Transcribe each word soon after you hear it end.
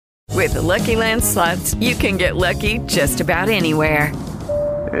With the Lucky Land Slots, you can get lucky just about anywhere.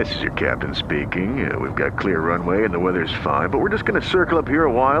 This is your captain speaking. We've got clear runway and the weather's fine, but we're just going to circle up here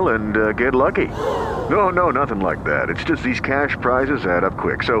a while and get lucky. No, nothing like that. It's just these cash prizes add up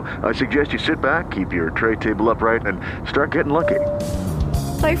quick. So I suggest you sit back, keep your tray table upright, and start getting lucky.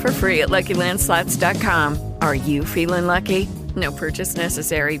 Play for free at LuckyLandSlots.com. Are you feeling lucky? No purchase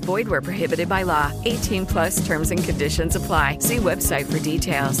necessary. Void where prohibited by law. 18 plus terms and conditions apply. See website for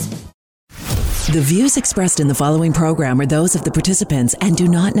details. The views expressed in the following program are those of the participants and do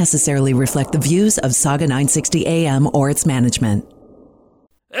not necessarily reflect the views of Saga 960 AM or its management.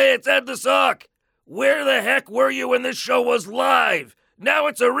 Hey, it's Ed the Sock. Where the heck were you when this show was live? Now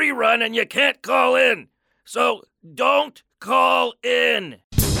it's a rerun and you can't call in. So don't call in.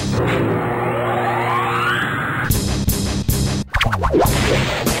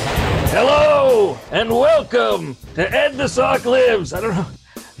 Hello and welcome to Ed the Sock Lives. I don't know.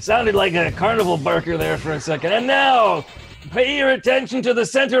 Sounded like a carnival barker there for a second. And now, pay your attention to the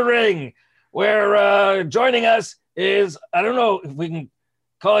center ring, where joining us is, I don't know if we can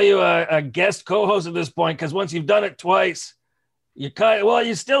call you a guest co-host at this point, because once you've done it twice, you're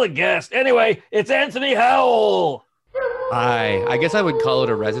still a guest. Anyway, it's Anthony Howell. Hi. I guess I would call it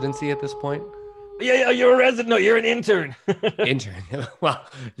a residency at this point. Yeah, you're a resident. No, you're an intern. Intern. Well,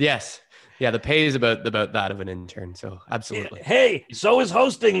 yes. Yeah, the pay is about that of an intern, so absolutely. Hey, so is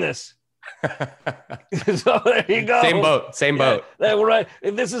hosting this. So there you go. Same boat. We're right.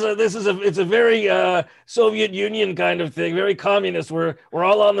 It's a very Soviet Union kind of thing, very communist. We're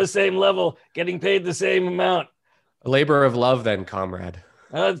all on the same level, getting paid the same amount. A labor of love, then, comrade.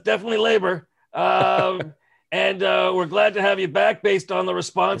 It's definitely labor. And we're glad to have you back based on the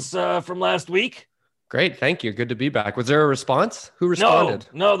response from last week. Great, thank you. Good to be back. Was there a response? Who responded?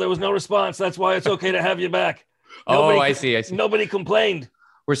 No, there was no response. That's why it's okay to have you back. I see. Nobody complained.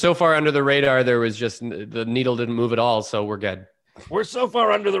 We're so far under the radar, there was just the needle didn't move at all, so we're good. We're so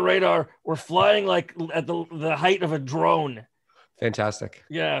far under the radar, we're flying like at the height of a drone. Fantastic.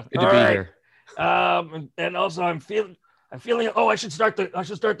 Yeah. Good to be here. And also I'm feeling. Oh, I should start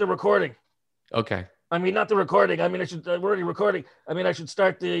the recording. Okay. I mean, not the recording. I mean, we're already recording. I mean, I should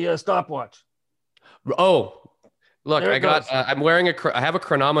start the stopwatch. Oh, look, I have a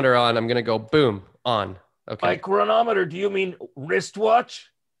chronometer on. I'm going to go boom on. Okay. By chronometer, do you mean wristwatch?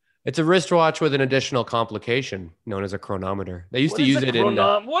 It's a wristwatch with an additional complication known as a chronometer. They used to use it in.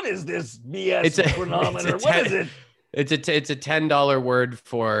 What is this BS chronometer? What is it? It's a $10 word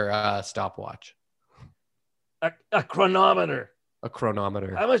for stopwatch. A chronometer. A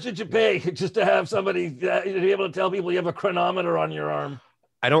chronometer. How much did you pay just to have somebody to be able to tell people you have a chronometer on your arm?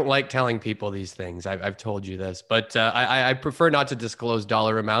 I don't like telling people these things. I've told you this, but I prefer not to disclose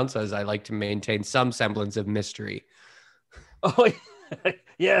dollar amounts, as I like to maintain some semblance of mystery. Oh,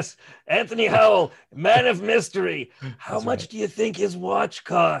 yes. Anthony Howell, man of mystery. How That's much right. do you think his watch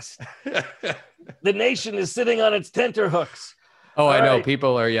cost? The nation is sitting on its tenterhooks. Oh, I know. Right.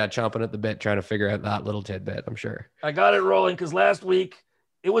 People are, chomping at the bit trying to figure out that little tidbit, I'm sure. I got it rolling because last week,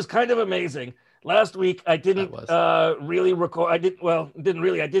 it was kind of amazing. Last week, I didn't really record. I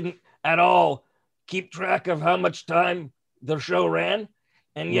didn't at all keep track of how much time the show ran.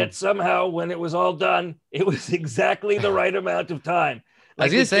 And yet somehow when it was all done, it was exactly the right amount of time.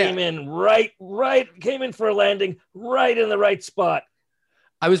 Like it came in for a landing right in the right spot.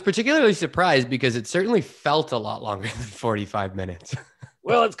 I was particularly surprised because it certainly felt a lot longer than 45 minutes.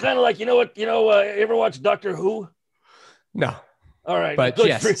 Well, it's kind of like, you ever watch Doctor Who? No. All right. But Good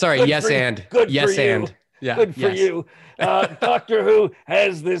yes, for you. Doctor Who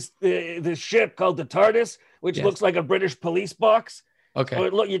has this ship called the TARDIS, which looks like a British police box. Okay.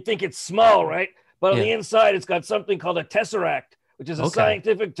 So you'd think it's small, right? But on the inside, it's got something called a tesseract, which is a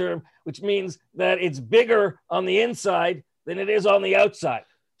scientific term, which means that it's bigger on the inside than it is on the outside.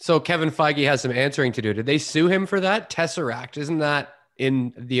 So Kevin Feige has some answering to do. Did they sue him for that? Tesseract, isn't that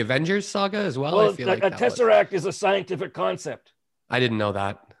in the Avengers saga as well? Well, I feel like a tesseract is a scientific concept. I didn't know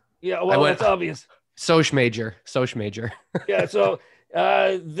that. Yeah, well, that's obvious. Soch major. Yeah, so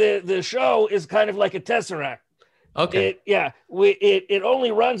the show is kind of like a tesseract. Okay. It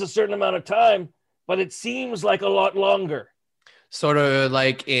only runs a certain amount of time, but it seems like a lot longer. Sort of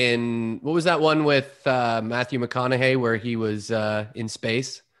like in, what was that one with Matthew McConaughey where he was in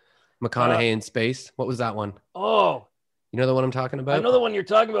space? McConaughey in space. What was that one? Oh. You know the one I'm talking about? I know the one you're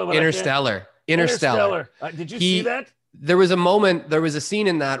talking about. Interstellar. Did you see that? There was a scene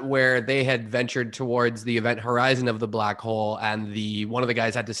in that where they had ventured towards the event horizon of the black hole, and one of the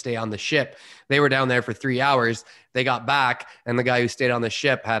guys had to stay on the ship. They were down there for 3 hours. They got back, and the guy who stayed on the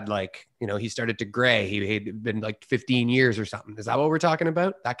ship had he started to gray. He'd been like 15 years or something. Is that what we're talking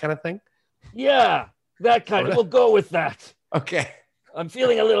about? That kind of thing? Yeah, that kind of. We'll go with that. Okay. I'm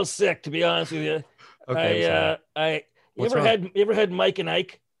feeling a little sick, to be honest with you. Okay. You ever had Mike and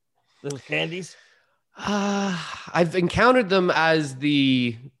Ike, little candies? I've encountered them as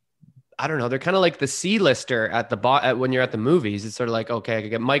I don't know. They're kind of like the C-lister when you're at the movies. It's sort of like, okay, I could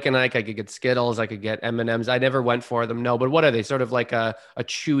get Mike and Ike, I could get Skittles, I could get M&Ms. I never went for them. No, but what are they? Sort of like a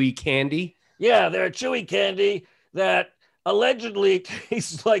chewy candy? Yeah, they're a chewy candy that allegedly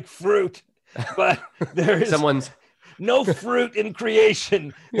tastes like fruit, but there is no fruit in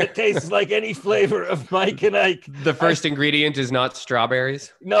creation that tastes like any flavor of Mike and Ike. The first ingredient is not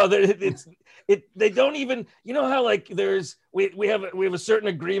strawberries? No, they don't even, you know how like we have a certain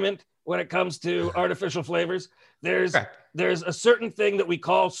agreement when it comes to artificial flavors. There's a certain thing that we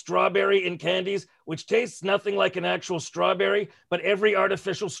call strawberry in candies, which tastes nothing like an actual strawberry, but every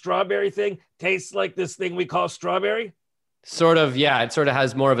artificial strawberry thing tastes like this thing we call strawberry. Sort of, yeah. It sort of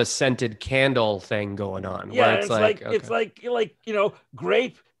has more of a scented candle thing going on. Yeah, it's like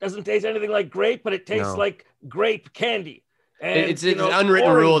grape doesn't taste anything like grape, but it tastes like grape candy. And, it's an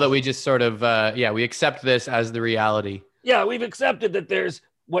unwritten rule that we just sort of, we accept this as the reality. Yeah, we've accepted that there's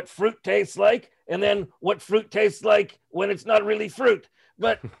what fruit tastes like, and then what fruit tastes like when it's not really fruit.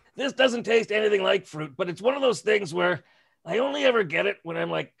 But this doesn't taste anything like fruit. But it's one of those things where I only ever get it when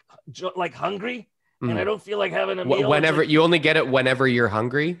I'm like hungry. And I don't feel like having a meal. Whenever you only get it whenever you're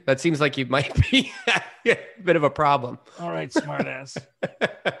hungry. That seems like you might be a bit of a problem. All right, smartass.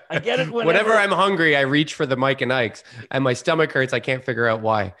 I get it whenever I'm hungry. I reach for the Mike and Ike's, and my stomach hurts. I can't figure out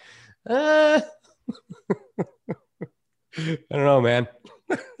why. I don't know, man.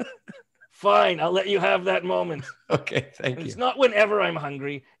 Fine, I'll let you have that moment. Okay, thank you. It's not whenever I'm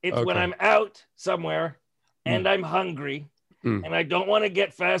hungry. It's when I'm out somewhere and I'm hungry and I don't want to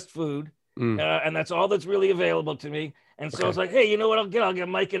get fast food. And that's all that's really available to me. And so it's like, hey, you know what? I'll get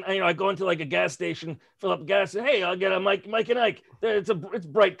Mike and I go into like a gas station, fill up gas, and hey, I'll get a Mike and Ike. It's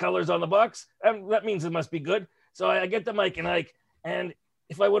bright colors on the box, and that means it must be good. So I get the Mike and Ike, and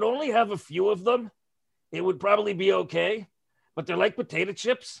if I would only have a few of them, it would probably be okay. But they're like potato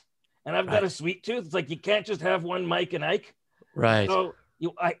chips, and I've got a sweet tooth. It's like you can't just have one Mike and Ike. Right. So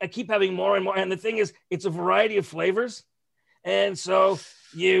I keep having more and more, and the thing is, it's a variety of flavors, and so.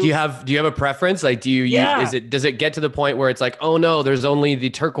 Do you have a preference? Like, does it get to the point where it's like, oh no, there's only the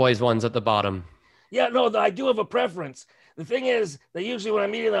turquoise ones at the bottom? Yeah, no, I do have a preference. The thing is that usually when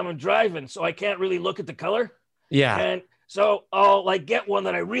I'm eating them, I'm driving, so I can't really look at the color. Yeah. And so I'll like get one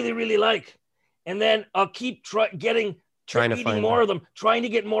that I really, really like. And then I'll keep eating more of them, trying to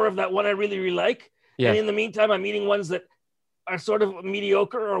get more of that one I really, really like. Yeah. And in the meantime, I'm eating ones that are sort of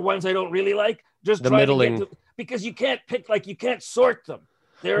mediocre or ones I don't really like. Just trying to get because you can't you can't sort them.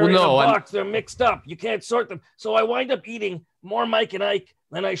 They're in a box. They're mixed up. You can't sort them. So I wind up eating more Mike and Ike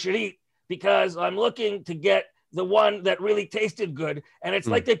than I should eat because I'm looking to get the one that really tasted good. And it's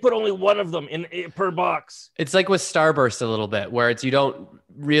like they put only one of them in per box. It's like with Starburst a little bit where you don't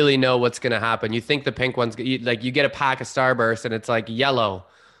really know what's going to happen. You think the pink one's you get a pack of Starburst and it's like yellow,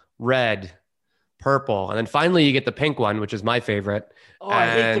 red, purple. And then finally you get the pink one, which is my favorite. Oh, I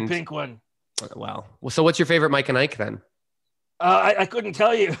hate the pink one. Well, so what's your favorite Mike and Ike then? I couldn't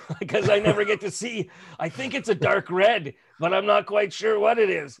tell you because I never get to see. I think it's a dark red, but I'm not quite sure what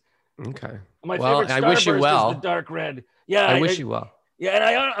it is. Okay. My favorite Starburst is the dark red. Yeah, I wish you well. Yeah,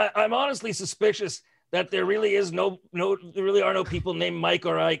 and I'm honestly suspicious that there really is there really are no people named Mike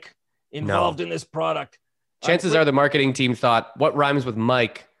or Ike involved in this product. Chances are the marketing team thought, what rhymes with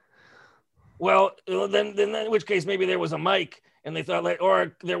Mike? Well, then in which case maybe there was a Mike and they thought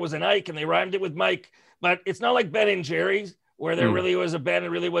or there was an Ike and they rhymed it with Mike. But it's not like Ben and Jerry's, where there really was a Ben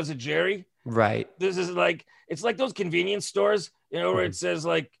and really was a Jerry. Right. This is it's like those convenience stores, where it says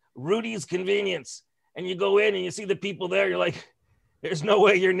like Rudy's Convenience. And you go in and you see the people there. You're like, there's no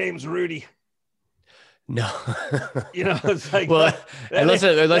way your name's Rudy. No. It's like, well, unless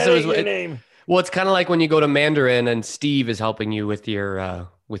it was your name. Well, it's kind of like when you go to Mandarin and Steve is helping you with your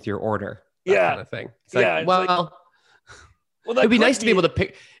order. That kind of thing. It's it'd be nice to be able to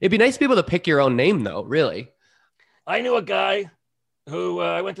pick. It'd be nice to be able to pick your own name though, really. I knew a guy who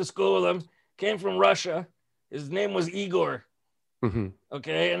I went to school with him, came from Russia. His name was Igor. Mm-hmm.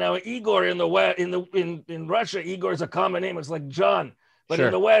 Okay, and now Igor in Russia, Igor is a common name. It's like John, but Sure.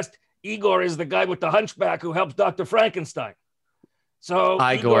 in the West, Igor is the guy with the hunchback who helps Dr. Frankenstein. So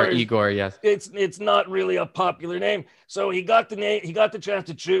Igor, yes. It's not really a popular name. So he got the name. He got the chance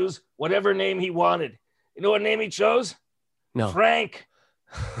to choose whatever name he wanted. You know what name he chose? No. Frank.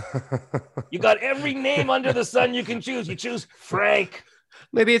 You got every name under the sun you can choose. You choose Frank.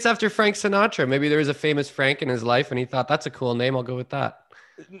 Maybe it's after Frank Sinatra. Maybe there was a famous Frank in his life and he thought, that's a cool name. I'll go with that.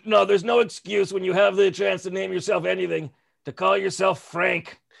 No, there's no excuse when you have the chance to name yourself anything to call yourself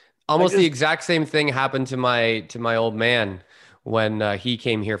Frank. Almost the exact same thing happened to my old man when he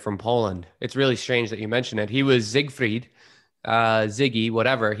came here from Poland. It's really strange that you mention it. He was Siegfried, Ziggy,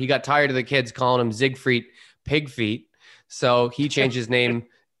 whatever. He got tired of the kids calling him Siegfried Pig Feet. So he changed his name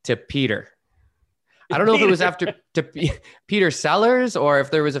to Peter. I don't know if it was after Peter Sellers or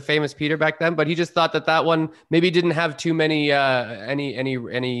if there was a famous Peter back then, but he just thought that one maybe didn't have too many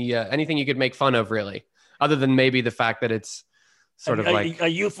anything you could make fun of, really, other than maybe the fact that it's sort of like a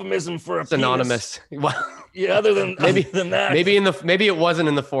euphemism for a synonymous. Well, yeah, other than that, maybe it wasn't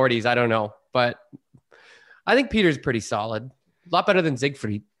in the 40s. I don't know, but I think Peter's pretty solid. A lot better than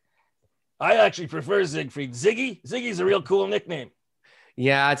Siegfried. I actually prefer Siegfried. Ziggy's a real cool nickname.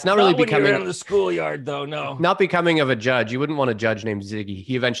 Yeah, it's not really becoming when you're in the schoolyard, though. No, not becoming of a judge. You wouldn't want a judge named Ziggy.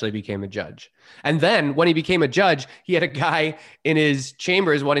 He eventually became a judge, and then when he became a judge, he had a guy in his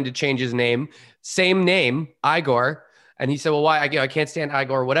chambers wanting to change his name, same name, Igor, and he said, "Well, why? I can't stand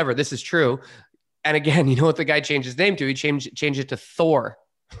Igor or whatever. This is true." And again, you know what the guy changed his name to? He changed it to Thor.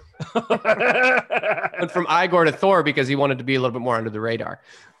 Went from Igor to Thor because he wanted to be a little bit more under the radar.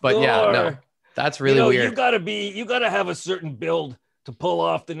 But Thor. Yeah, no, that's really weird. You gotta have a certain build to pull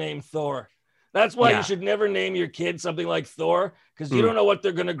off the name Thor. That's why you should never name your kid something like Thor, because you don't know what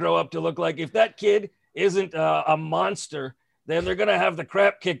they're going to grow up to look like. If that kid isn't a monster, then they're going to have the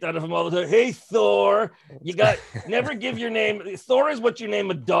crap kicked out of him all the time. Hey, Thor, never give your name. Thor is what you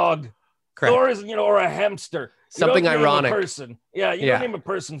name a dog. Correct. Thor is, or a hamster. Something ironic. A person. Yeah, you don't name a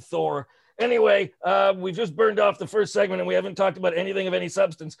person Thor. Anyway, we've just burned off the first segment and we haven't talked about anything of any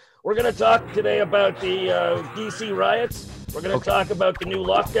substance. We're going to talk today about the DC riots. We're going to talk about the new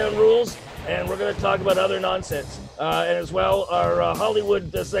lockdown rules, and we're going to talk about other nonsense. And as well, our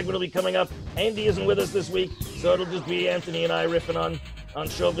Hollywood segment will be coming up. Andy isn't with us this week, so it'll just be Anthony and I riffing on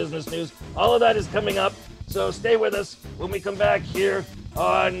show business news. All of that is coming up, so stay with us when we come back here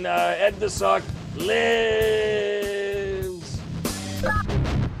on Ed the Sock Lives.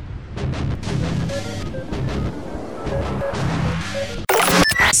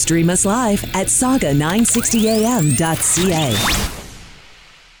 Stream us live at saga960am.ca.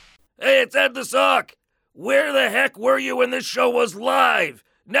 Hey, it's Ed the Sock. Where the heck were you when this show was live?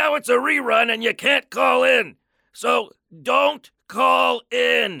 Now it's a rerun and you can't call in. So don't call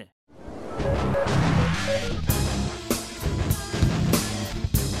in.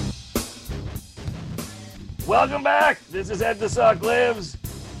 Welcome back. This is Ed the Sock Lives.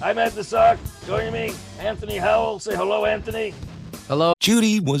 I'm Ed the Sock. Joining me, Anthony Howell. Say hello, Anthony. Hello.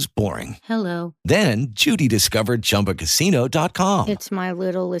 Judy was boring. Hello. Then Judy discovered ChumbaCasino.com. It's my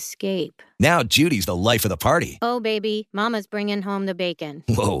little escape. Now Judy's the life of the party. Oh, baby, mama's bringing home the bacon.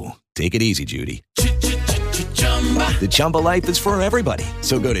 Whoa, take it easy, Judy. The Chumba life is for everybody.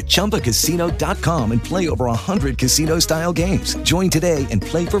 So go to ChumbaCasino.com and play over 100 casino-style games. Join today and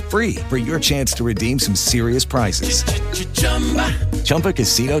play for free for your chance to redeem some serious prizes.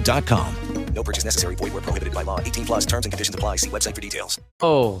 ChumbaCasino.com. No purchase necessary. Void where prohibited by law. 18 plus terms and conditions apply. See website for details.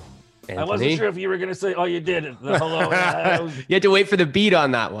 Oh, Anthony. I wasn't sure if you were going to say, oh, you did it. The hello. You had to wait for the beat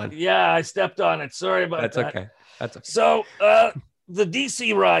on that one. Yeah, I stepped on it. Sorry about that. That's okay. So the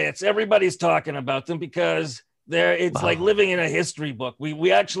DC riots, everybody's talking about them because it's like living in a history book.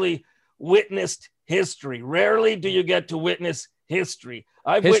 We actually witnessed history. Rarely do you get to witness history.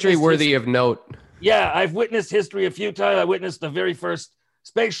 History worthy of note. Yeah, I've witnessed history a few times. I witnessed the very first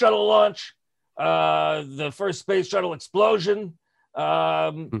space shuttle launch, the first space shuttle explosion.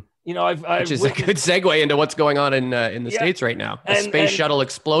 Which is a good segue into what's going on in the States right now. A space shuttle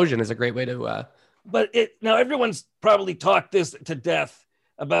explosion is a great way to. But now everyone's probably talked this to death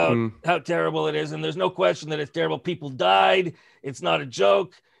about how terrible it is, and there's no question that it's terrible. People died. It's not a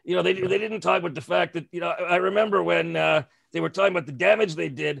joke. They didn't talk about the fact that I remember when they were talking about the damage they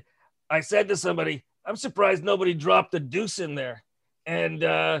did. I said to somebody, "I'm surprised nobody dropped a deuce in there." And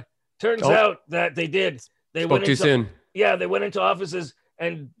turns out that they did. They spoke too soon. Yeah, they went into offices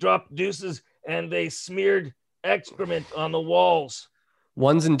and dropped deuces, and they smeared excrement on the walls.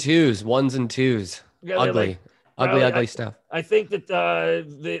 Ones and twos. Yeah, ugly stuff. I think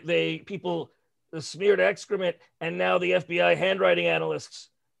that people smeared excrement, and now the FBI handwriting analysts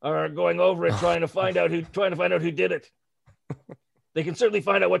are going over it, trying to find out who did it. They can certainly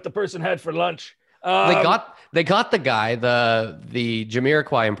find out what the person had for lunch. They got the guy, the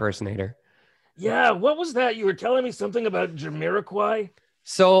Jamiroquai impersonator. Yeah, what was that? You were telling me something about Jamiroquai.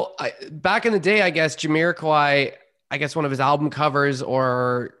 So back in the day, I guess Jamiroquai, I guess one of his album covers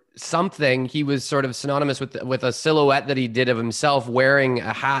or something, he was sort of synonymous with a silhouette that he did of himself wearing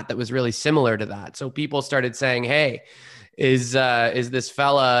a hat that was really similar to that. So people started saying, "Hey, is this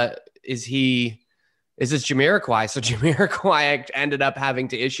fella? Is this Jamiroquai?" So Jamiroquai ended up having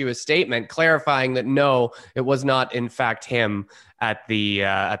to issue a statement clarifying that no, it was not in fact him at the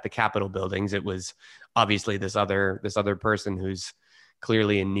Capitol buildings. It was obviously this other person who's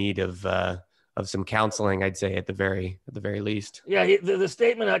clearly in need of some counseling, I'd say at the very least. Yeah, the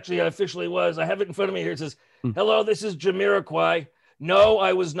statement actually officially was, I have it in front of me here. It says, "Hello, this is Jamiroquai. No,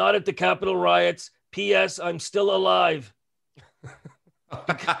 I was not at the Capitol riots. P.S. I'm still alive."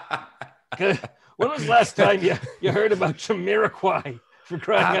 When was the last time you heard about Jamiroquai, for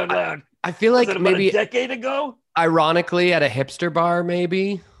crying out loud? I feel like maybe a decade ago. Ironically, at a hipster bar,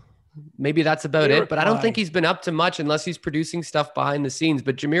 maybe that's about it. But I don't think he's been up to much unless he's producing stuff behind the scenes.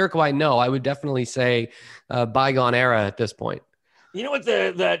 But Jamiroquai, no, I would definitely say bygone era at this point. You know what?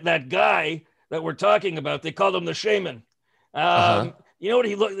 That guy that we're talking about, they called him the Shaman. You know what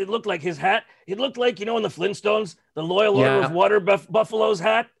he looked? It looked like his hat. It looked like, in the Flintstones, the Loyal Order of Water Buffalo's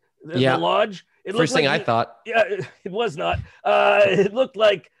hat. The lodge. First thing I thought. Yeah, it was not. It looked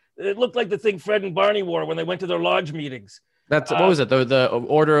like the thing Fred and Barney wore when they went to their lodge meetings. That's what was it? The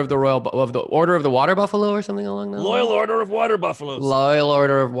Order of the Order of the Water Buffalo or something along those Loyal lines? Order of Water Buffaloes. Loyal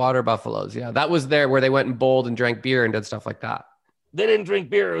Order of Water Buffaloes. Yeah, that was there where they went and bowled and drank beer and did stuff like that. They didn't drink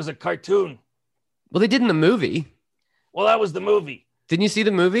beer. It was a cartoon. Well, they did in the movie. Well, that was the movie. Didn't you see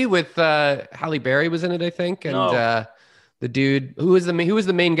the movie with Halle Berry was in it? I think, and no. The dude who was the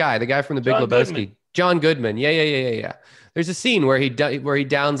main guy, the guy from the Big Lebowski, John Goodman. Yeah. There's a scene where he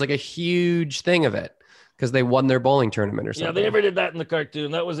downs like a huge thing of it because they won their bowling tournament or something. Yeah, they never did that in the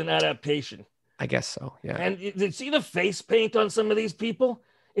cartoon. That was an adaptation. I guess so. Yeah. And did you see the face paint on some of these people?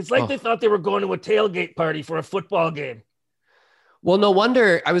 It's like they thought they were going to a tailgate party for a football game. Well, no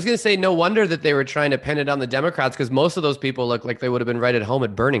wonder. I was going to say no wonder that they were trying to pin it on the Democrats because most of those people look like they would have been right at home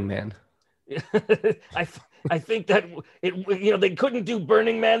at Burning Man. I think that they couldn't do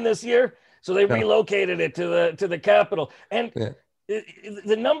Burning Man this year, so they relocated it to the Capitol. And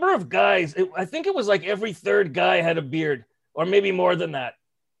the number of guys, I think it was like every third guy had a beard, or maybe more than that.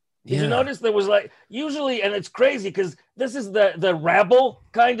 Did you notice there was usually, and it's crazy because this is the rabble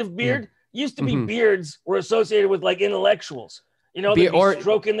kind of beard. Used to be beards were associated with intellectuals. They'd be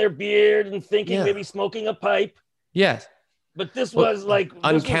stroking their beard and thinking maybe smoking a pipe. Yes. But this was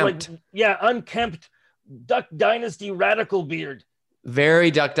unkempt. Unkempt Duck Dynasty radical beard.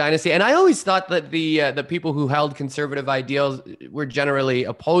 Very Duck Dynasty. And I always thought that the people who held conservative ideals were generally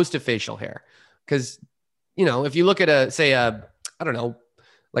opposed to facial hair. Because, if you look at I don't know,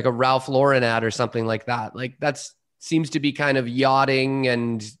 like a Ralph Lauren ad or something like that, seems to be kind of yachting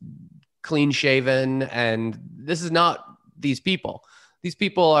and clean shaven. And this is not these people. These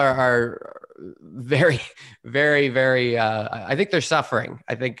people are very, very, very, I think they're suffering.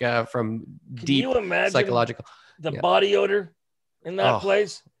 I think from deep psychological. The body odor in that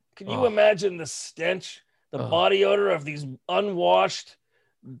place? Can you imagine the stench, the body odor of these unwashed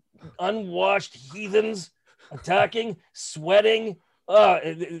heathens attacking, sweating,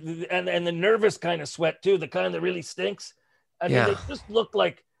 and the nervous kind of sweat too, the kind that really stinks. I mean, they just look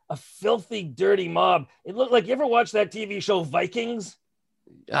like a filthy, dirty mob. It looked like, you ever watch that TV show Vikings?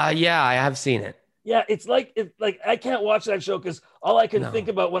 Yeah, I have seen it. Yeah, it's like I can't watch that show because all I can think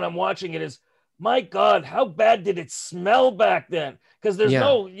about when I'm watching it is, my God, how bad did it smell back then? Because there's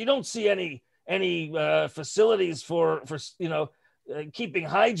you don't see any facilities for keeping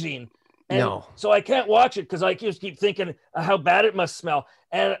hygiene. And so I can't watch it because I just keep thinking how bad it must smell.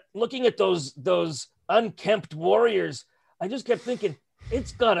 And looking at those unkempt warriors, I just kept thinking,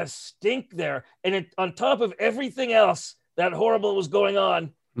 it's gotta stink there. And on top of everything else that horrible was going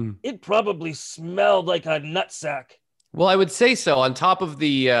on, it probably smelled like a nutsack. Well, I would say so. On top of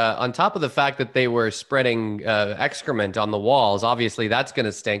the fact that they were spreading excrement on the walls, obviously that's going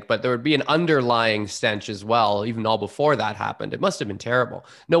to stink. But there would be an underlying stench as well, even all before that happened. It must have been terrible.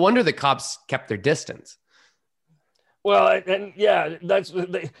 No wonder the cops kept their distance. Well, that's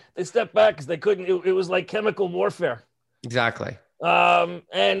they stepped back because they couldn't. It was like chemical warfare. Exactly. And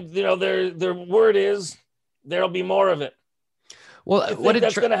their word is there'll be more of it. Well, you think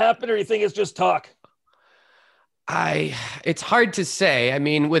that's going to happen, or you think it's just talk? It's hard to say. I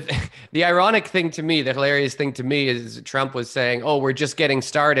mean, with the ironic thing to me, the hilarious thing to me is Trump was saying, "Oh, we're just getting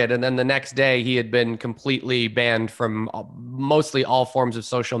started," and then the next day he had been completely banned from mostly all forms of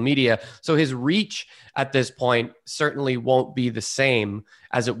social media. So his reach at this point certainly won't be the same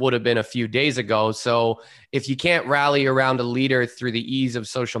as it would have been a few days ago. So if you can't rally around a leader through the ease of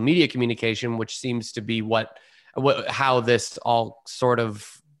social media communication, which seems to be how this all sort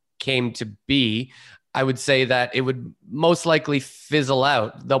of came to be, I would say that it would most likely fizzle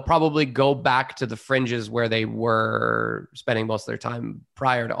out. They'll probably go back to the fringes where they were spending most of their time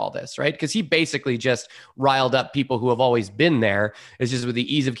prior to all this, right? Because he basically just riled up people who have always been there. It's just with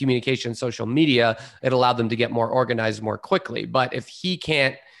the ease of communication, social media, it allowed them to get more organized more quickly. But if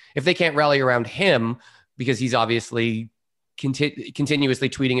they can't rally around him, because he's obviously continuously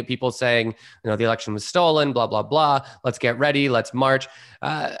tweeting at people saying, the election was stolen, blah, blah, blah. Let's get ready. Let's march.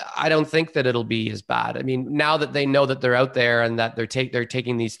 I don't think that it'll be as bad. I mean, now that they know that they're out there and that they're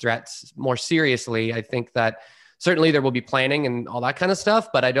taking these threats more seriously, I think that certainly there will be planning and all that kind of stuff,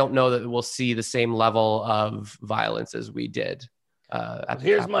 but I don't know that we'll see the same level of violence as we did.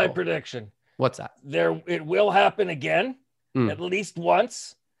 Here's my prediction. What's that? It will happen again, at least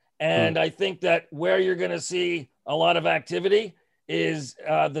once. And I think that where you're going to see a lot of activity is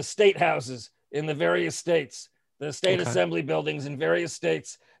the state houses in the various states, the state assembly buildings in various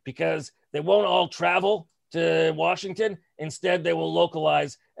states, because they won't all travel to Washington. Instead, they will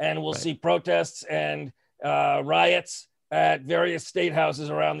localize, and we'll see protests and riots at various state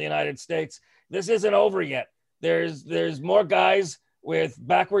houses around the United States. This isn't over yet. There's more guys with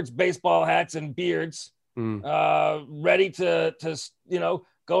backwards baseball hats and beards ready to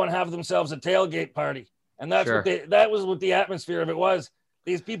go and have themselves a tailgate party. And that's that was what the atmosphere of it was.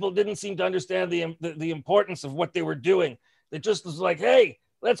 These people didn't seem to understand the importance of what they were doing. It just was like, hey,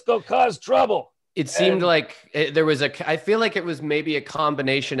 let's go cause trouble. It seemed like there was I feel like it was maybe a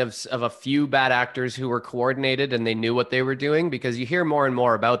combination of a few bad actors who were coordinated and they knew what they were doing, because you hear more and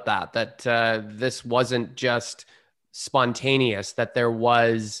more about that this wasn't just spontaneous, that there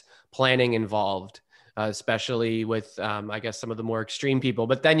was planning involved. Especially with, I guess, some of the more extreme people.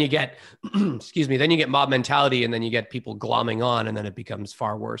 But then you get, then you get mob mentality, and then you get people glomming on, and then it becomes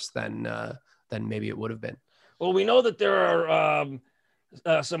far worse than maybe it would have been. Well, we know that there are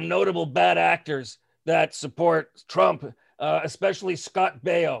some notable bad actors that support Trump, especially Scott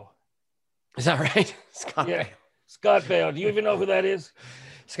Baio. Is that right? Scott Baio. Scott Baio. Do you even know who that is?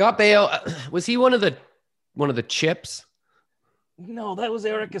 Scott Baio, was he one of the Chips? No, that was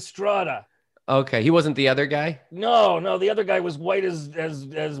Eric Estrada. Okay, he wasn't the other guy? No, the other guy was white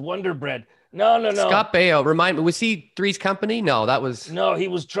as Wonder Bread. No. Scott Baio, remind me, was he Three's Company? No, that was... No, he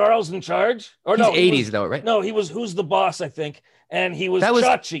was Charles in Charge. Or he's no, 80s though, right? No, he was Who's the Boss, I think. And he was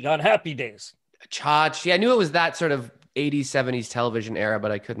Chachi on Happy Days. Chachi, I knew it was that sort of 80s, 70s television era,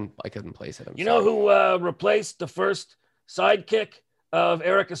 but I couldn't place it. You know who replaced the first sidekick of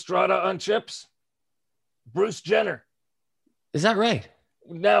Eric Estrada on Chips? Bruce Jenner. Is that right?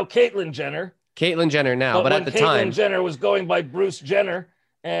 Now Caitlyn Jenner. But at the time, Caitlyn Jenner was going by Bruce Jenner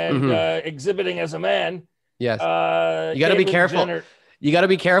and exhibiting as a man. Yes, you got to be careful. Jenner, you got to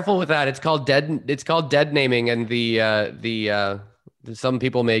be careful with that. It's called dead naming, and the some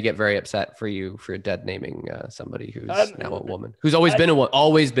people may get very upset for dead naming somebody who's now a woman, who's always been a woman.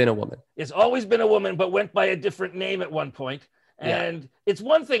 It's always been a woman, but went by a different name at one point. And it's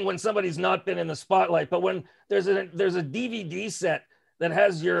one thing when somebody's not been in the spotlight, but when there's a DVD set that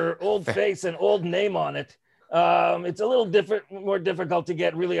has your old face and old name on it, it's a little more difficult to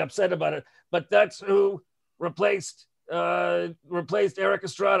get really upset about it. But that's who replaced Eric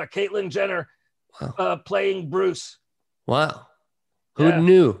Estrada, Caitlyn Jenner, playing Bruce. Wow. Who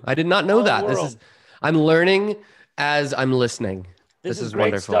knew? I did not know that. I'm learning as I'm listening. This is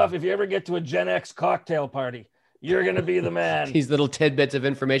great wonderful stuff. If you ever get to a Gen X cocktail party, you're going to be the man. These little tidbits of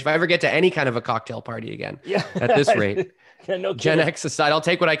information. If I ever get to any kind of a cocktail party again, at this rate, no Gen X aside, I'll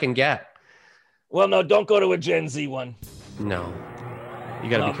take what I can get. Well, no, don't go to a Gen Z one. No. You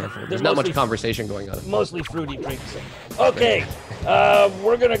got to be careful. There's not much conversation going on. Mostly fruity drinks. Okay.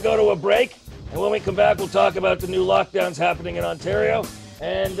 We're going to go to a break. And when we come back, we'll talk about the new lockdowns happening in Ontario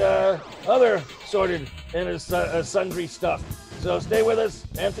and other sorted and sundry stuff. So stay with us.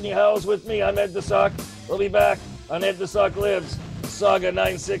 Anthony Howell's with me. I'm Ed DeSock. We'll be back on Ed DeSock Lives, Saga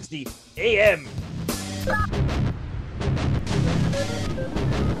 960 AM.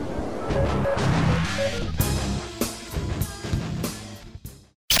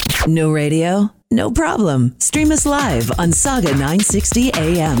 No radio? No problem. Stream us live on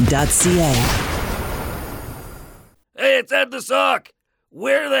saga960am.ca. Hey, it's Ed DeSock.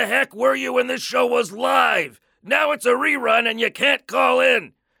 Where the heck were you when this show was live? Now it's a rerun and you can't call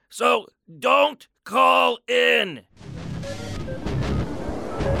in. So don't call in.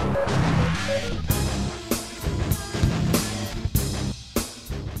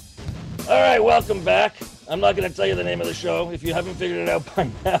 All right, welcome back. I'm not going to tell you the name of the show. If you haven't figured it out by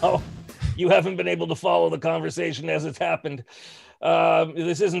now, you haven't been able to follow the conversation as it's happened.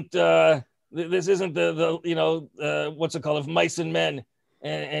 This isn't the what's it called, of Mice and Men,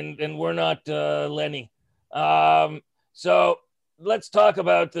 and we're not Lenny. So let's talk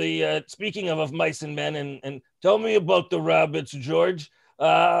about the speaking of Mice and Men, and tell me about the rabbits, George.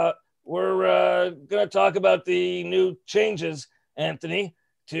 We're going to talk about the new changes, Anthony,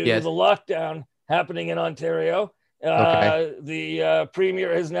 to the lockdown happening in Ontario. Okay. The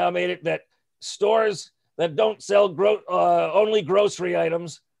premier has now made it that stores that don't sell only grocery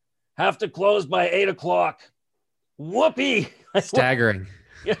items have to close by 8 o'clock. Whoopee! Staggering.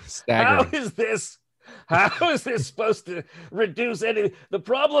 Staggering. How is this supposed to reduce any? The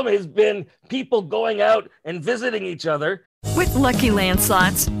problem has been people going out and visiting each other. With Lucky Land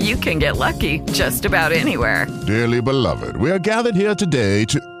Slots, you can get lucky just about anywhere. Dearly beloved, we are gathered here today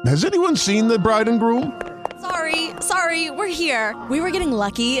to... Has anyone seen the bride and groom? Sorry, we're here. We were getting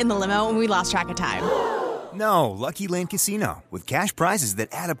lucky in the limo and we lost track of time. No, Lucky Land Casino, with cash prizes that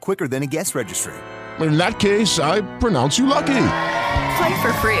add up quicker than a guest registry. In that case, I pronounce you lucky. Play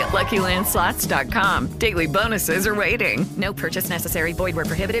for free at LuckyLandSlots.com. Daily bonuses are waiting. No purchase necessary. Void where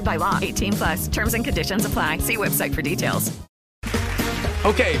prohibited by law. 18+. Terms and conditions apply. See website for details.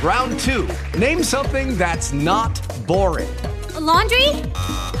 Okay, round two. Name something that's not boring. A laundry?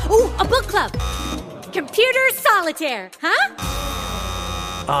 Ooh, a book club. Computer solitaire, huh?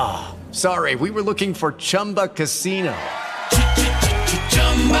 Ah, sorry, we were looking for Chumba Casino.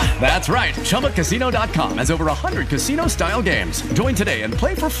 That's right, ChumbaCasino.com has over 100 casino-style games. Join today and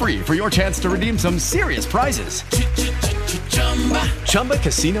play for free for your chance to redeem some serious prizes.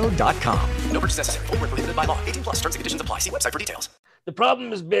 ChumbaCasino.com. No purchase necessary. Void where prohibited by law. 18+. Terms and conditions apply. See website for details. The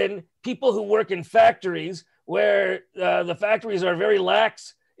problem has been people who work in factories where the factories are very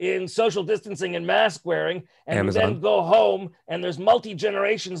lax in social distancing and mask wearing, and Amazon. then go home, and there's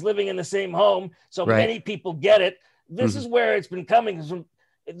multi-generations living in the same home, so Right. many people get it. This is where it's been coming from.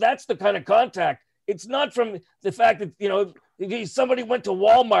 That's the kind of contact. It's not from the fact that, somebody went to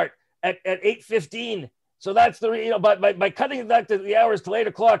Walmart at 8:15. So that's by cutting that to the hours till 8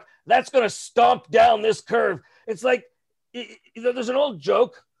 o'clock, that's going to stomp down this curve. It's like, there's an old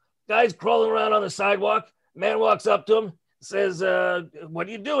joke. Guy's crawling around on the sidewalk. Man walks up to him, says, what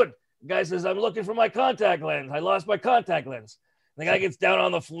are you doing? The guy says, I'm looking for my contact lens. I lost my contact lens. The guy gets down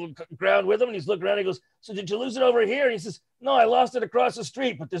on the ground with him, and he's looking around. And he goes, so did you lose it over here? And he says, no, I lost it across the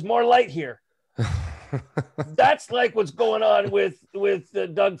street, but there's more light here. That's like what's going on with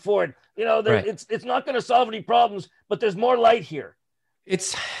Doug Ford. Right. It's not going to solve any problems, but there's more light here.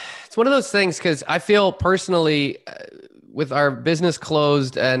 It's one of those things, because I feel personally with our business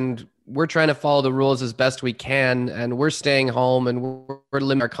closed and we're trying to follow the rules as best we can, and we're staying home and we're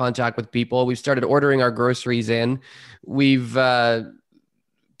limiting our contact with people. We've started ordering our groceries in. We've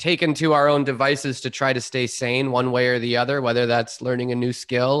taken to our own devices to try to stay sane one way or the other, whether that's learning a new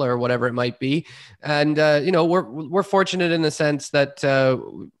skill or whatever it might be. And, we're fortunate in the sense that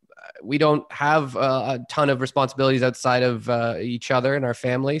we don't have a ton of responsibilities outside of each other and our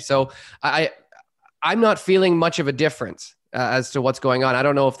family. So I'm not feeling much of a difference as to what's going on. I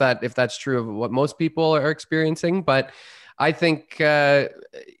don't know if that's true of what most people are experiencing, but I think I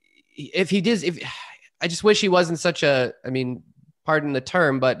just wish he wasn't such pardon the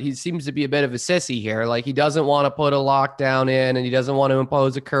term, but he seems to be a bit of a sissy here. Like, he doesn't want to put a lockdown in, and he doesn't want to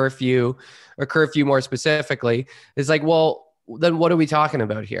impose a curfew more specifically. It's like, well, then what are we talking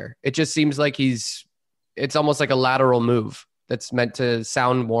about here? It just seems like it's almost like a lateral move that's meant to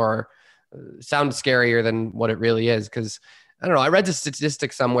sound scarier than what it really is. Because I don't know, I read the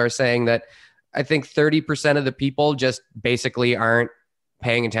statistic somewhere saying that I think 30% of the people just basically aren't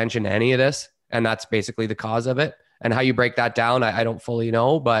paying attention to any of this. And that's basically the cause of it. And how you break that down, I don't fully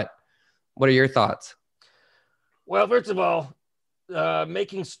know, but what are your thoughts? Well, first of all,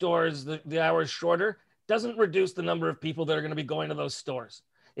 making stores the hours shorter doesn't reduce the number of people that are going to be going to those stores.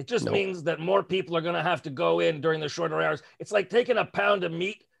 It just means that more people are going to have to go in during the shorter hours. It's like taking a pound of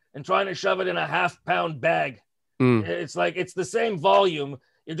meat and trying to shove it in a half-pound bag. It's like, it's the same volume.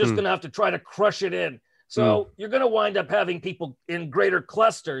 You're just going to have to try to crush it in. So you're going to wind up having people in greater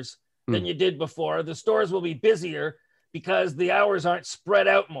clusters than you did before. The stores will be busier because the hours aren't spread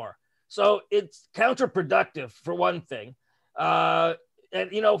out more. So it's counterproductive for one thing. And,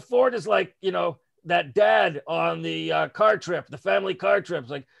 Ford is like, that dad on the car trip, the family car trip.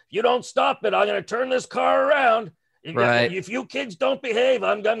 It's like, you don't stop it, I'm going to turn this car around. Right. If you kids don't behave,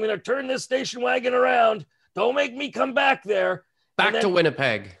 I'm going to turn this station wagon around. Don't make me come back there. Back to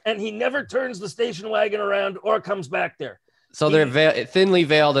Winnipeg. And he never turns the station wagon around or comes back there. So they're thinly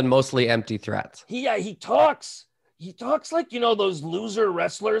veiled and mostly empty threats. He talks like, those loser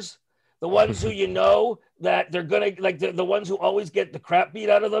wrestlers, the ones who, that they're going to, like the ones who always get the crap beat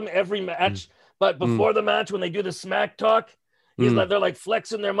out of them every match. But before the match, when they do the smack talk, they're like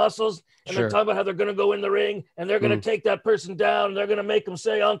flexing their muscles and they're talking about how they're going to go in the ring and they're going to take that person down. And they're going to make them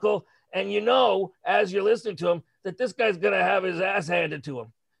say uncle. And as you're listening to him, that this guy's going to have his ass handed to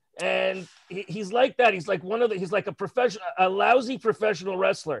him. And he's like that. He's like he's like a lousy professional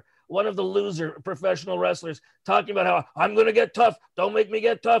wrestler. One of the loser professional wrestlers talking about how I'm going to get tough. Don't make me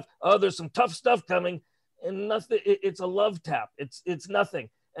get tough. Oh, there's some tough stuff coming. And nothing. It's a love tap. It's nothing.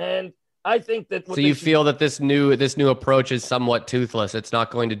 And I think that. So you feel that this new approach is somewhat toothless. It's not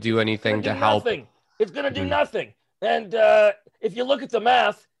going to do anything to help. Nothing. It's going to do nothing. And if you look at the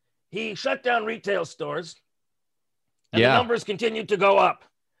math, he shut down retail stores, and the numbers continued to go up.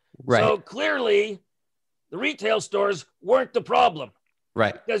 Right. So clearly, the retail stores weren't the problem.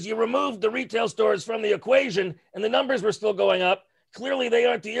 Right. Because you removed the retail stores from the equation, and the numbers were still going up. Clearly, they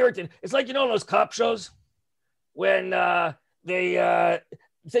aren't the irritant. It's like, those cop shows when they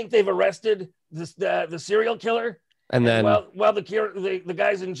think they've arrested the serial killer. And then while the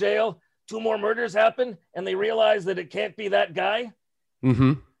guy's in jail, 2 more murders happen, and they realize that it can't be that guy.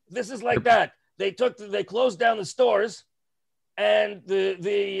 Mm-hmm. This is like that. They closed down the stores, and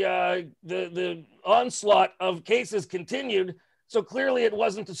the onslaught of cases continued. So clearly, it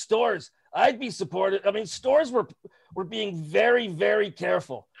wasn't the stores. I'd be supportive. I mean, stores were being very, very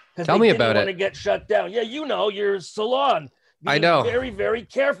careful because Tell they me didn't about want it. to get shut down. Yeah, your salon. I know. Very, very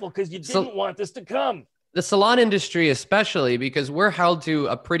careful because you didn't want this to come. The salon industry, especially because we're held to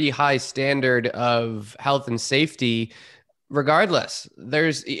a pretty high standard of health and safety. Regardless,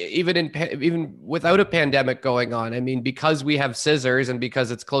 there's even without a pandemic going on. I mean, because we have scissors and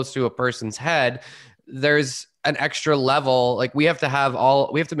because it's close to a person's head, there's an extra level. Like we have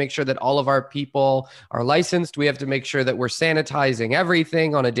to make sure that all of our people are licensed. We have to make sure that we're sanitizing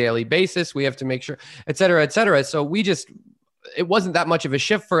everything on a daily basis. We have to make sure, et cetera, et cetera. So it wasn't that much of a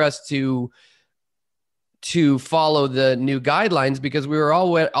shift for us to follow the new guidelines because we were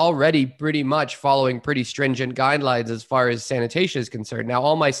already pretty much following pretty stringent guidelines as far as sanitation is concerned. Now,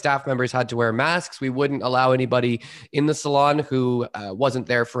 all my staff members had to wear masks. We wouldn't allow anybody in the salon who wasn't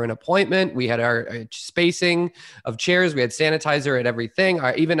there for an appointment. We had our spacing of chairs. We had sanitizer at everything.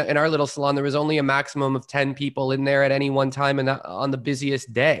 Even in our little salon, there was only a maximum of 10 people in there at any one time and on the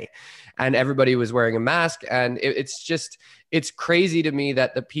busiest day. And everybody was wearing a mask. And it's crazy to me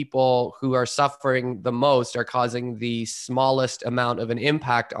that the people who are suffering the most are causing the smallest amount of an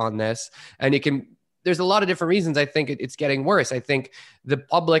impact on this. And there's a lot of different reasons. I think it's getting worse. I think the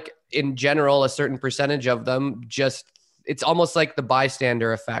public in general, a certain percentage of them it's almost like the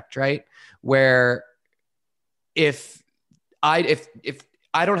bystander effect, right? Where if I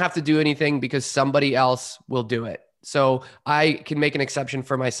don't have to do anything because somebody else will do it. So I can make an exception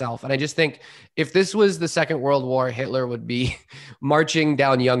for myself. And I just think if this was the Second World War, Hitler would be marching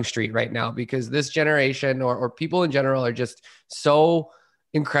down Yonge Street right now because this generation or people in general are just so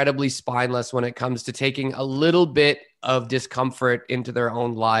incredibly spineless when it comes to taking a little bit of discomfort into their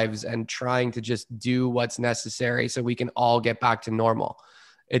own lives and trying to just do what's necessary so we can all get back to normal.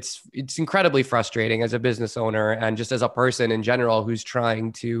 It's incredibly frustrating as a business owner and just as a person in general who's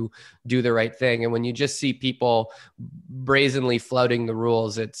trying to do the right thing. And when you just see people brazenly flouting the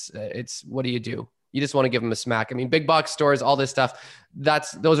rules, it's what do? You just want to give them a smack. I mean, big box stores, all this stuff,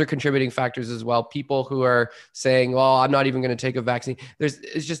 those are contributing factors as well. People who are saying, well, I'm not even going to take a vaccine.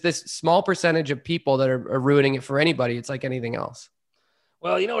 It's just this small percentage of people that are ruining it for anybody. It's like anything else.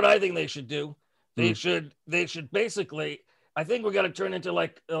 Well, you know what I think they should do? They should basically, I think we're going to turn into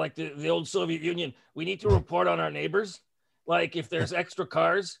like the old Soviet Union. We need to report on our neighbors. Like if there's extra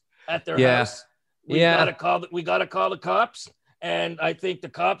cars at their house, we got to call the cops. And I think the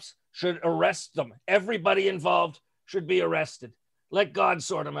cops should arrest them. Everybody involved should be arrested. Let God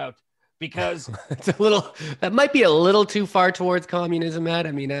sort them out because that might be a little too far towards communism, Ed.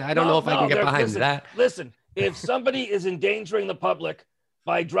 I mean, I don't know if I can get behind that. Listen, if somebody is endangering the public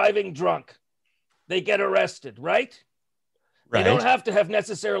by driving drunk, they get arrested, right? They don't have to have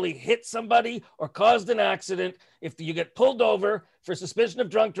necessarily hit somebody or caused an accident. If you get pulled over for suspicion of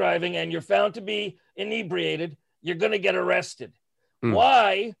drunk driving and you're found to be inebriated, you're going to get arrested.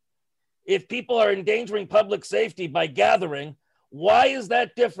 Why, if people are endangering public safety by gathering, why is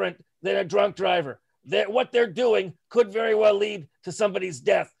that different than a drunk driver. What they're doing could very well lead to somebody's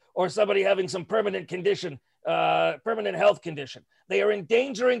death or somebody having some permanent condition, permanent health condition. They are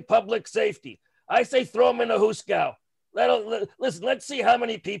endangering public safety. I say throw them in a hoosegow. Listen, let's see how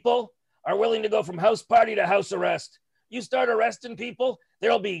many people are willing to go from house party to house arrest. You start arresting people,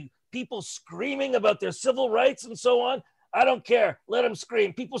 there'll be people screaming about their civil rights and so on. I don't care. Let them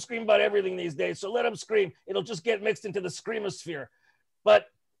scream. People scream about everything these days, so let them scream. It'll just get mixed into the screamosphere. But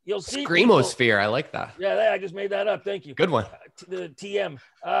you'll see Screamosphere. I like that. Yeah, I just made that up. Thank you. Good one. The TM.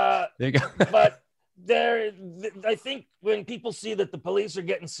 There you go. But I think when people see that the police are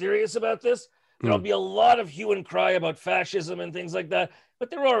getting serious about this, there'll be a lot of hue and cry about fascism and things like that. But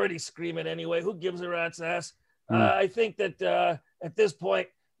they're already screaming anyway. Who gives a rat's ass? I think that at this point,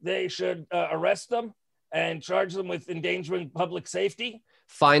 they should arrest them and charge them with endangering public safety.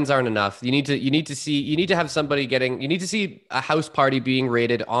 Fines aren't enough. You need to see a house party being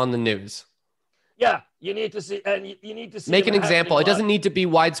raided on the news. Yeah, you need to see, and you need to see. Make an example. It doesn't need to be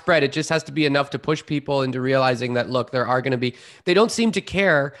widespread. It just has to be enough to push people into realizing that, look, they don't seem to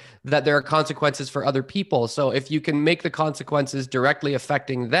care that there are consequences for other people. So if you can make the consequences directly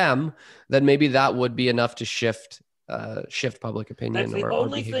affecting them, then maybe that would be enough to shift public opinion. That's the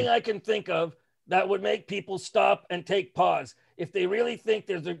only thing I can think of that would make people stop and take pause. If they really think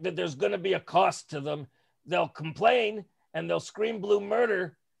that there's going to be a cost to them, they'll complain and they'll scream blue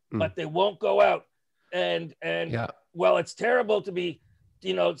murder, but they won't go out. And well, it's terrible to be,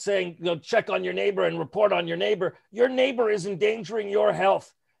 saying, check on your neighbor and report on your neighbor. Your neighbor is endangering your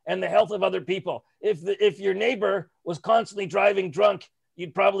health and the health of other people. If your neighbor was constantly driving drunk,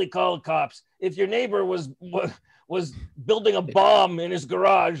 you'd probably call the cops. If your neighbor was building a bomb in his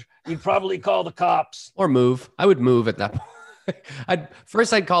garage, you'd probably call the cops. Or move. I would move at that point.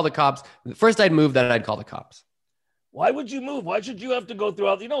 I'd call the cops. First I'd move, then I'd call the cops. Why would you move? Why should you have to go through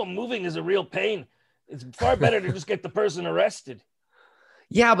all, moving is a real pain. It's far better to just get the person arrested.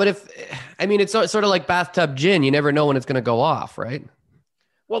 Yeah, but it's sort of like bathtub gin. You never know when it's going to go off, right?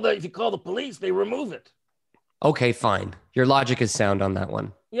 Well, if you call the police, they remove it. Okay, fine. Your logic is sound on that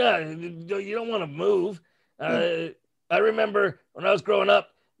one. Yeah, you don't want to move. I remember when I was growing up,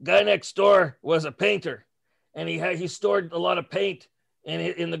 guy next door was a painter, and he stored a lot of paint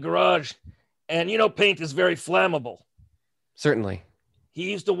in the garage. And paint is very flammable. Certainly. He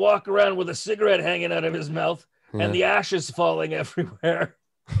used to walk around with a cigarette hanging out of his mouth and the ashes falling everywhere.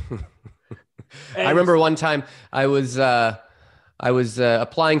 I remember one time I was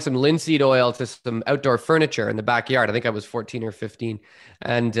applying some linseed oil to some outdoor furniture in the backyard. I think I was 14 or 15.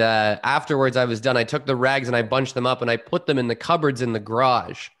 And afterwards I was done. I took the rags and I bunched them up and I put them in the cupboards in the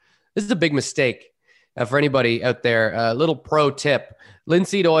garage. This is a big mistake for anybody out there. A little pro tip.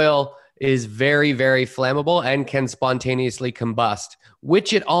 Linseed oil is very, very flammable and can spontaneously combust,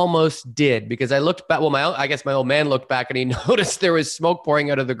 which it almost did, because I looked back. Well, I guess my old man looked back and he noticed there was smoke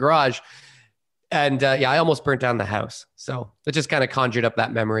pouring out of the garage. And I almost burnt down the house. So it just kind of conjured up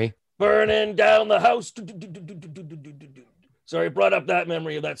that memory. Burning down the house. Sorry, brought up that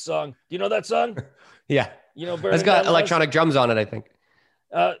memory of that song. Do you know that song? Yeah. Burning It's got Down the electronic House? drums on it, I think.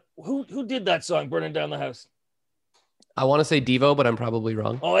 Who did that song, Burning Down the House? I want to say Devo, but I'm probably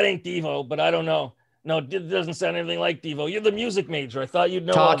wrong. Oh, it ain't Devo, but I don't know. No, it doesn't sound anything like Devo. You're the music major. I thought you'd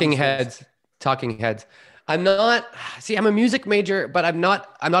know. Talking Heads. I'm a music major, but I'm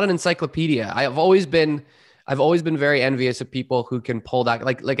not an encyclopedia. I've always been very envious of people who can pull that,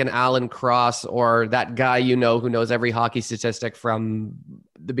 like an Alan Cross or that guy, who knows every hockey statistic from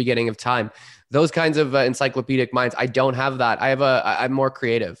the beginning of time. Those kinds of encyclopedic minds. I don't have that. I'm more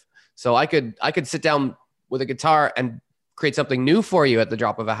creative. So I could sit down with a guitar and create something new for you at the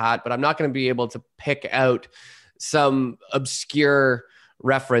drop of a hat, but I'm not going to be able to pick out some obscure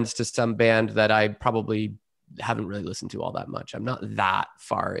reference to some band that I probably haven't really listened to all that much. I'm not that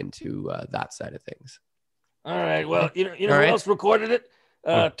far into that side of things. All right. Well, who else recorded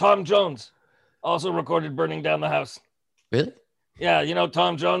it? Tom Jones also recorded Burning Down the House. Really? Yeah.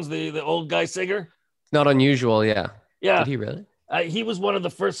 Tom Jones, the old guy singer. Not unusual. Yeah. Yeah. Did he really? He was one of the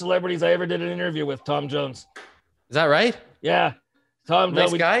first celebrities I ever did an interview with, Tom Jones. Is that right? Yeah. Tom.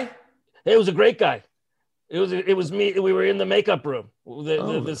 Nice guy? It was a great guy. It was me. We were in the makeup room.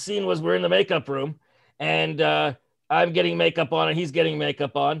 The scene was we're in the makeup room, and I'm getting makeup on and he's getting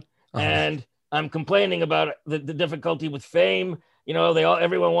makeup on. And I'm complaining about the difficulty with fame.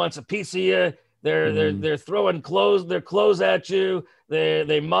 Everyone wants a piece of you. They're throwing their clothes at you.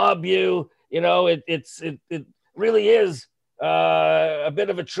 They mob you. It really is a bit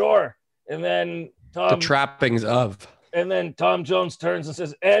of a chore. And then the trappings of. And then Tom Jones turns and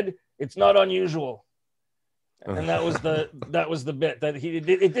says, "Ed, it's not unusual." And that was the bit that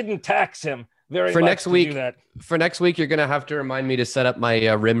it didn't tax him very for much next to week. do that. For next week, you're gonna have to remind me to set up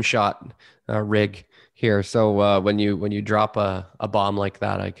my rim shot rig here. So when you drop a bomb like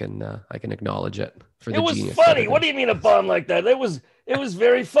that, I can acknowledge it. For the it was genius funny. What do you mean a bomb like that? It was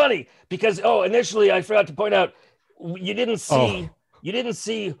very funny because initially I forgot to point out you didn't see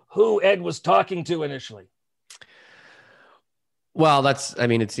who Ed was talking to initially. Well,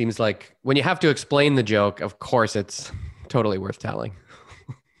 it seems like when you have to explain the joke, of course, it's totally worth telling.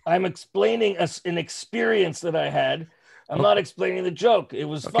 I'm explaining an experience that I had. I'm not explaining the joke. It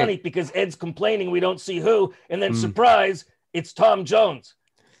was funny because Ed's complaining we don't see who, and then surprise, it's Tom Jones.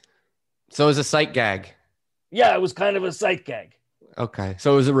 So it was a sight gag. Yeah, it was kind of a sight gag. Okay,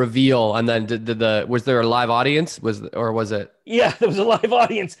 so it was a reveal, and then was there a live audience? Was it? Yeah, there was a live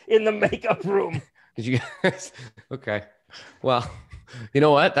audience in the makeup room. Did you guys? Okay. Well, you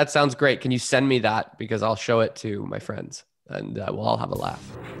know what? That sounds great. Can you send me that? Because I'll show it to my friends and we'll all have a laugh.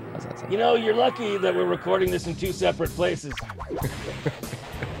 How's that sound? You're lucky that we're recording this in two separate places.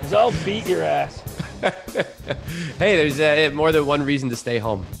 Because I'll beat your ass. Hey, there's more than one reason to stay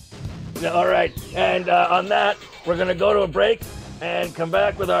home. All right. And on that, we're going to go to a break and come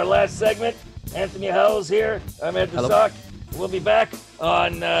back with our last segment. Anthony Howell's here. I'm Ed the Sock. We'll be back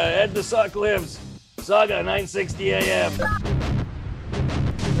on Ed the Sock Lives. Saga 960 AM.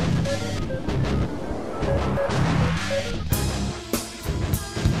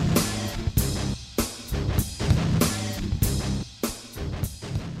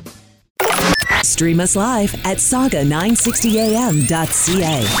 Stream us live at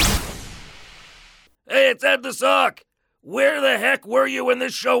saga960am.ca. Hey, it's Ed the Sock. Where the heck were you when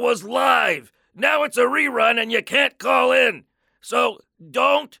this show was live? Now it's a rerun and you can't call in. So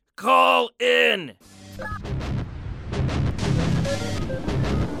don't call in.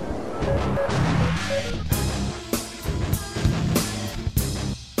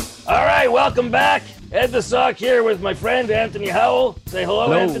 All right, welcome back. Ed the Sock here with my friend Anthony Howell. Say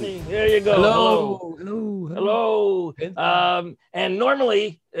hello. Anthony. There you go. Hello. And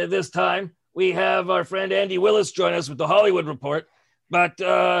normally at this time we have our friend Andy Willis join us with the Hollywood Report, but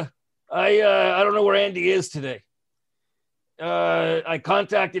I don't know where Andy is today. I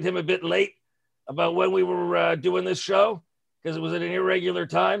contacted him a bit late about when we were doing this show because it was at an irregular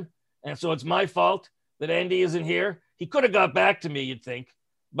time, and so it's my fault that Andy isn't here. He could have got back to me, you'd think,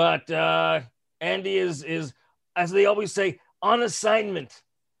 but Andy is, as they always say, on assignment.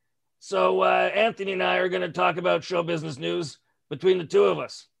 So Anthony and I are going to talk about show business news between the two of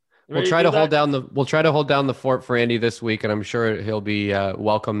us. We'll try to hold down the fort for Andy this week, and I'm sure he'll be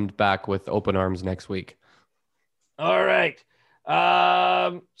welcomed back with open arms next week. All right.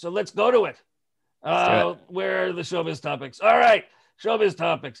 So let's go to it. Where are the showbiz topics? All right. Showbiz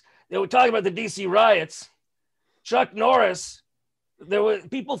topics. They were talking about the DC riots. Chuck Norris.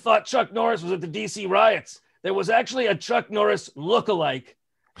 People thought Chuck Norris was at the DC riots. There was actually a Chuck Norris lookalike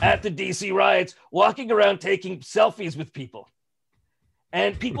at the DC riots, walking around taking selfies with people.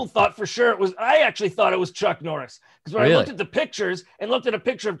 And people thought for sure I actually thought it was Chuck Norris. Because when I looked at the pictures and looked at a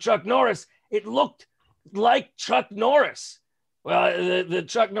picture of Chuck Norris, it looked like Chuck Norris. Well, the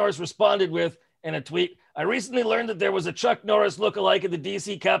Chuck Norris responded with, in a tweet, I recently learned that there was a Chuck Norris lookalike at the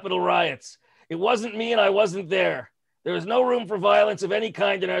DC Capitol riots. It wasn't me and I wasn't there. There is no room for violence of any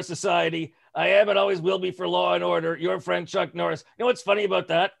kind in our society. I am and always will be for law and order. Your friend, Chuck Norris. You know what's funny about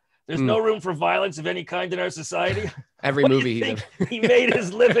that? There's no room for violence of any kind in our society. Every movie he made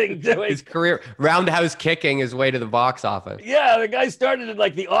his living doing. His career, roundhouse kicking his way to the box office. Yeah, the guy started in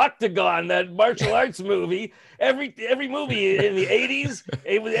like the Octagon, that martial arts movie. Every movie in the 80s,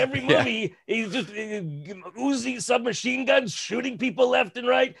 every movie, he's just Uzi submachine guns, shooting people left and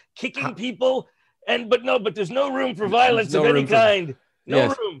right, kicking people. But there's no room for violence of any kind. No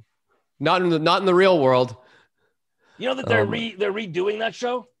room. Not in the real world. You know that they're redoing that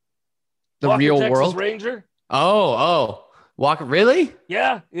show? The Walker, Real Texas World Ranger. Oh, Walker, really?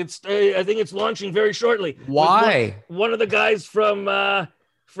 Yeah, I think it's launching very shortly. Why? One of the guys from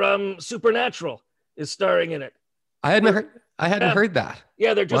Supernatural is starring in it. I hadn't heard that.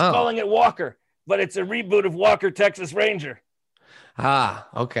 Yeah, they're just calling it Walker, but it's a reboot of Walker, Texas Ranger. Ah,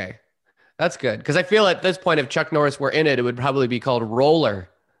 okay. That's good. Because I feel at this point, if Chuck Norris were in it, it would probably be called Roller.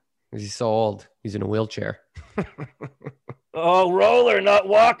 Because he's so old. He's in a wheelchair. Oh, Roller, not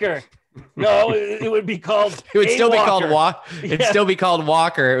Walker. No, it would be called. It would still Walker. be called Walker. It'd still be called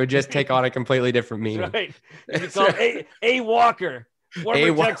Walker. It would just take on a completely different meaning. Right. It'd be called A Walker,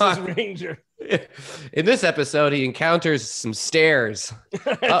 former Texas Ranger. In this episode, he encounters some stairs.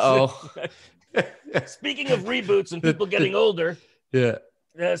 Uh-oh. Speaking of reboots and people getting older. Yeah.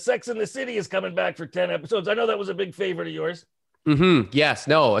 Sex and the City is coming back for 10 episodes. I know that was a big favorite of yours. Yes,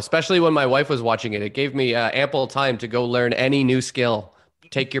 no, especially when my wife was watching it. It gave me ample time to go learn any new skill.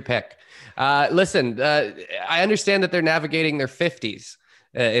 Take your pick. Listen, I understand that they're navigating their 50s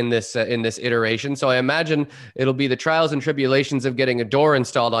in this iteration. So I imagine it'll be the trials and tribulations of getting a door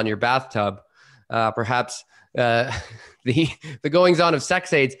installed on your bathtub. Perhaps the goings on of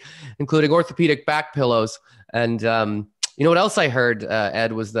sex aids, including orthopedic back pillows. And you know what else I heard,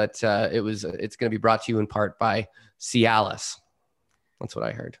 Ed, was that it's going to be brought to you in part by Cialis. That's what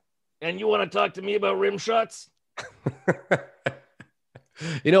I heard. And you want to talk to me about rim shots?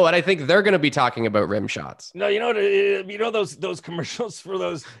 You know what? I think they're going to be talking about rim shots. No, you know those commercials for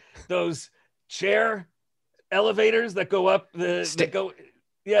those chair elevators that go up that go.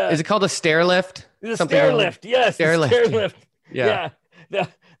 Yeah. Is it called a stair lift? The stair lift. Yes. Stair lift. Yeah.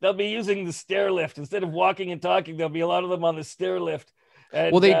 They'll be using the stair lift instead of walking and talking. There'll be a lot of them on the stair lift.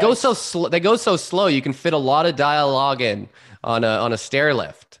 And, well, they go so slow. They go so slow. You can fit a lot of dialogue in on a stair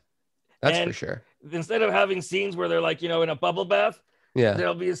lift. That's for sure. Instead of having scenes where they're like, in a bubble bath,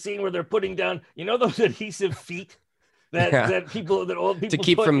 there'll be a scene where they're putting down, those adhesive feet that old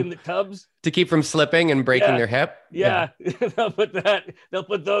people put in the tubs to keep from slipping and breaking their hip. Yeah. They'll put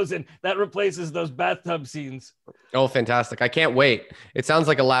those in. That replaces those bathtub scenes. Oh, fantastic! I can't wait. It sounds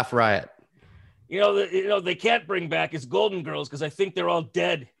like a laugh riot. They can't bring back is Golden Girls because I think they're all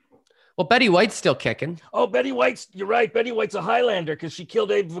dead. Well, Betty White's still kicking. Oh, Betty White's. You're right. Betty White's a Highlander because she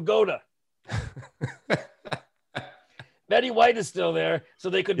killed Abe Vigoda. Betty White is still there, so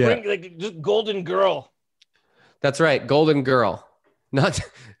they could bring just Golden Girl. That's right, Golden Girl, not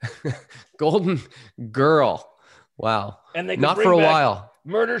Golden Girl. Wow, and they could not bring for a back while.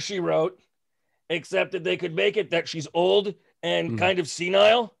 Murder, She Wrote, except that they could make it that she's old and kind of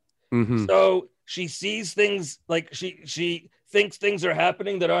senile. Mm-hmm. So she sees things like she thinks things are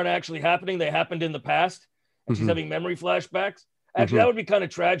happening that aren't actually happening. They happened in the past, and she's having memory flashbacks. Actually, that would be kind of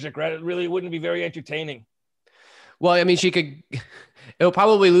tragic, right? It really wouldn't be very entertaining. Well, I mean, it'll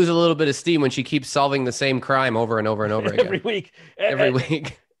probably lose a little bit of steam when she keeps solving the same crime over and over and over again. Every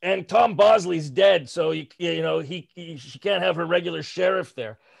week. And Tom Bosley's dead, so she can't have her regular sheriff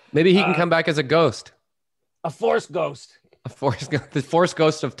there. Maybe he can come back as a ghost. A force ghost. The force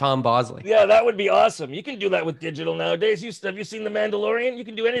ghost of Tom Bosley. Yeah, that would be awesome. You can do that with digital nowadays. Have you seen The Mandalorian? You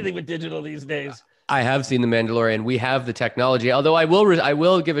can do anything with digital these days. I have seen The Mandalorian. We have the technology. Although I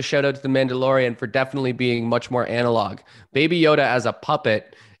will give a shout out to The Mandalorian for definitely being much more analog. Baby Yoda as a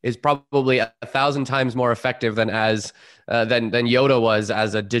puppet is probably 1,000 times more effective than Yoda was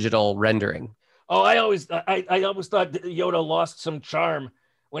as a digital rendering. Oh, I always thought that Yoda lost some charm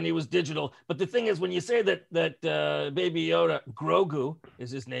when he was digital. But the thing is, when you say that Baby Yoda, Grogu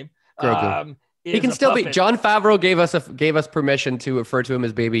is his name. Grogu. He can still be. Jon Favreau gave us permission to refer to him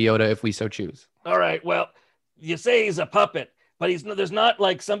as Baby Yoda if we so choose. All right. Well, you say he's a puppet, but there's not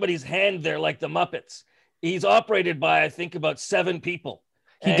like somebody's hand there like the Muppets. He's operated by, I think, about 7 people.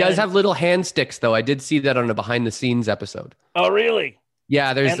 He does have little hand sticks, though. I did see that on a behind the scenes episode. Oh, really?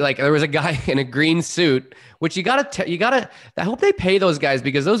 Yeah, there was a guy in a green suit, which you gotta. I hope they pay those guys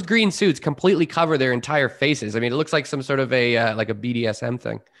because those green suits completely cover their entire faces. I mean, it looks like some sort of a like a BDSM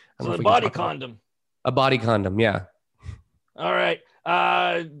thing. So a body condom. A body condom, yeah. All right.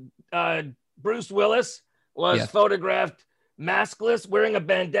 Bruce Willis was photographed maskless, wearing a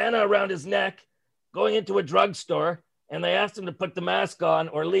bandana around his neck, going into a drugstore, and they asked him to put the mask on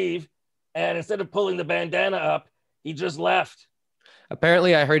or leave. And instead of pulling the bandana up, he just left.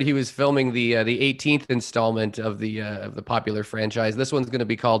 Apparently, I heard he was filming the 18th installment of the popular franchise. This one's going to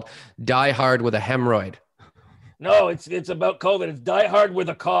be called Die Hard with a Hemorrhoid. No, it's about COVID. It's Die Hard with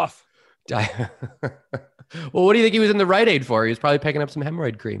a cough. Well, what do you think he was in the Rite Aid for? He was probably picking up some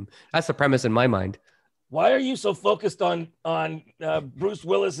hemorrhoid cream. That's the premise in my mind. Why are you so focused on Bruce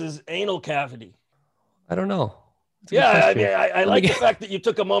Willis's anal cavity? I don't know. I like the fact that you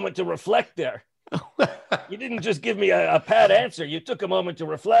took a moment to reflect there. You didn't just give me a pat answer. You took a moment to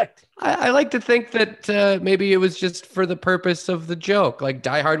reflect. I like to think that maybe it was just for the purpose of the joke, like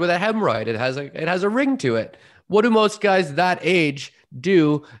Die Hard with a hemorrhoid. It has a ring to it. What do most guys that age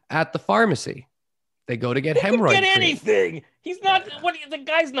do at the pharmacy? They go to get hemorrhoid cream. Get anything. He's not. The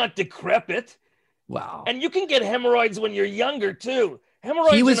guy's not decrepit. Wow. And you can get hemorrhoids when you're younger too.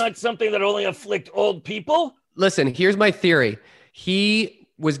 Hemorrhoids are not something that only afflict old people. Listen, here's my theory. He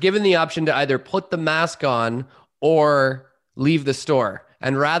was given the option to either put the mask on or leave the store.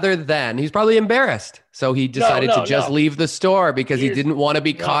 And rather than, he's probably embarrassed. So he decided to just leave the store because he didn't want to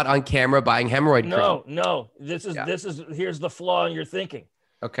be caught on camera buying hemorrhoid cream. No. Here's the flaw in your thinking.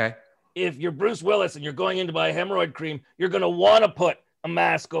 Okay. If you're Bruce Willis and you're going in to buy hemorrhoid cream, you're going to want to put a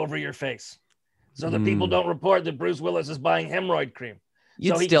mask over your face so that people don't report that Bruce Willis is buying hemorrhoid cream.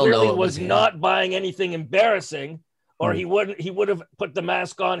 You'd so he still clearly know it was him. not buying anything embarrassing, or he would have put the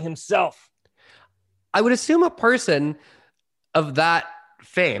mask on himself. I would assume a person of that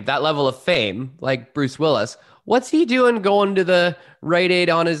fame, that level of fame, like Bruce Willis, what's he doing going to the Rite Aid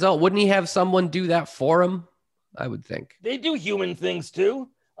on his own? Wouldn't he have someone do that for him? I would think. They do human things too.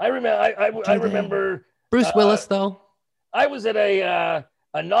 I remember Bruce Willis, though. I was at a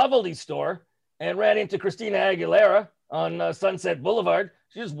novelty store and ran into Christina Aguilera on Sunset Boulevard.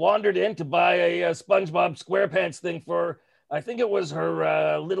 She just wandered in to buy a SpongeBob SquarePants thing for, I think it was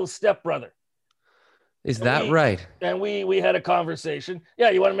her little stepbrother. Is that right? And we had a conversation. Yeah,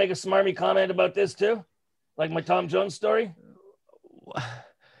 you want to make a smarmy comment about this too? Like my Tom Jones story?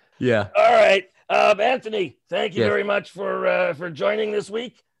 Yeah. All right. Anthony, thank you very much for joining this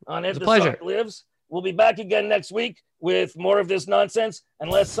week on Ed the Sock Lives. We'll be back again next week with more of this nonsense,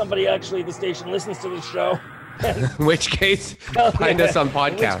 unless somebody actually at the station listens to the show. In which case, find us on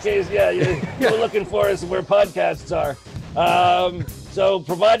podcast. In which case, you're looking for us where podcasts are. So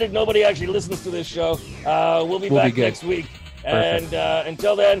provided nobody actually listens to this show, we'll be back next week. Perfect. And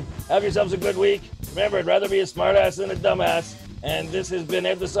until then, have yourselves a good week. Remember, I'd rather be a smartass than a dumbass. And this has been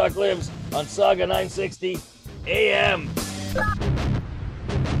Ed the Sock Lives on Saga 960 AM.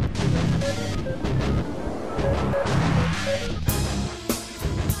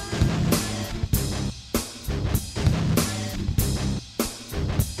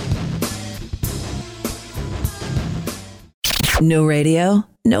 No radio?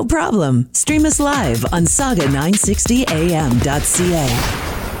 No problem. Stream us live on saga960am.ca.